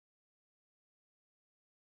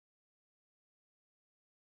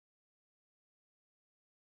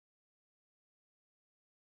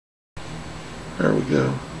There we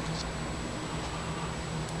go.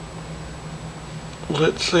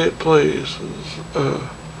 Let's see it, please.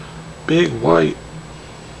 Big white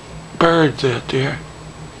birds out there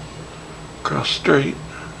across the street.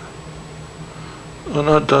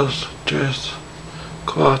 Uno, dos, tres,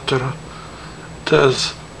 cuatro.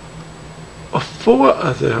 There's 4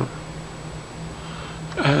 of them,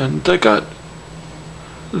 and they got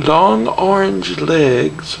long orange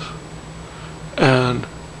legs and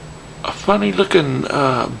a funny looking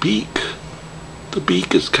beak. The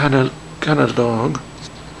beak is kind of long.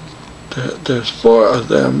 There's 4 of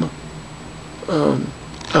them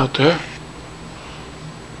out there.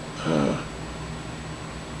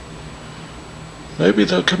 Maybe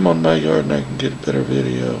they'll come on my yard and I can get a better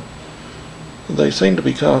video. They seem to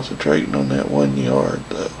be concentrating on that one yard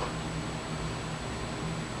though.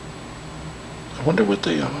 I wonder what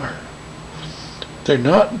they are. They're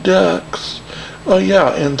not ducks. Oh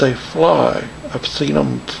yeah, and they fly. I've seen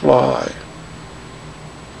them fly.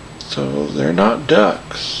 So they're not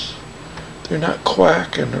ducks. They're not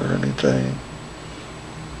quacking or anything.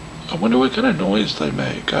 I wonder what kind of noise they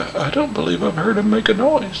make. I don't believe I've heard them make a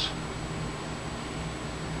noise.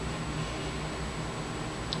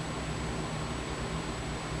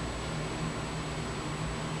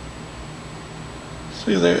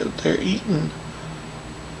 See, they're eating,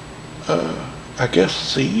 I guess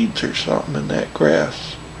seeds or something in that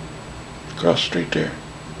grass across the street there.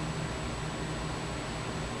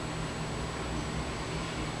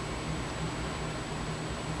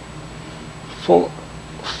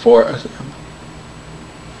 Four of them.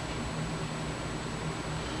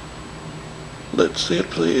 Let's see it,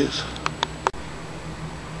 please.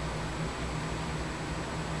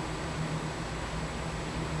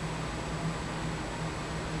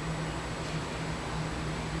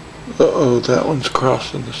 Uh-oh, that one's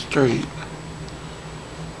crossing the street.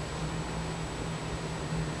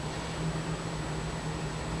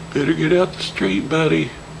 Better get out the street, buddy.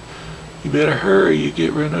 You better hurry, you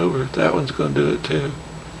get run over. That one's gonna do it too.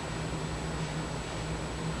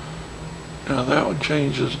 Now that one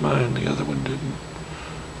changed his mind, the other one didn't.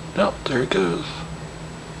 Nope, there it goes.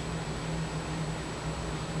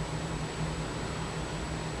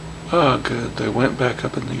 Oh good, they went back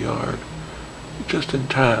up in the yard. Just in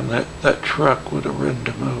time, that truck would have run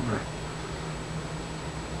him over.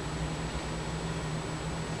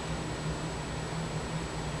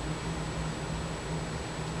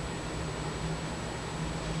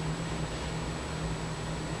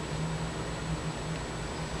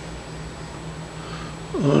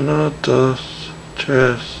 Uno, dos,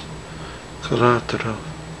 tres, cuatro.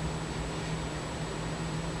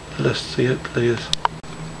 Let's see it, please.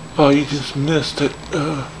 Oh, you just missed it.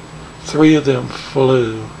 3 of them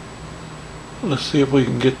flew. Let's see if we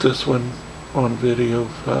can get this one on video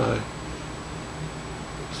fly.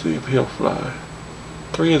 See if he'll fly.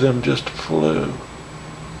 3 of them just flew.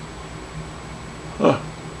 Huh.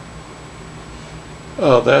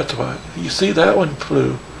 Oh, that's why. You see, that one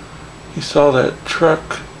flew. He saw that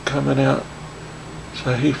truck coming out,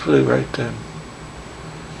 so he flew right then.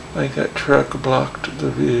 I think that truck blocked the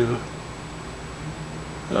view.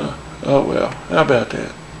 Oh well, how about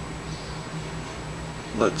that?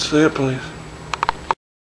 Let's see it, please.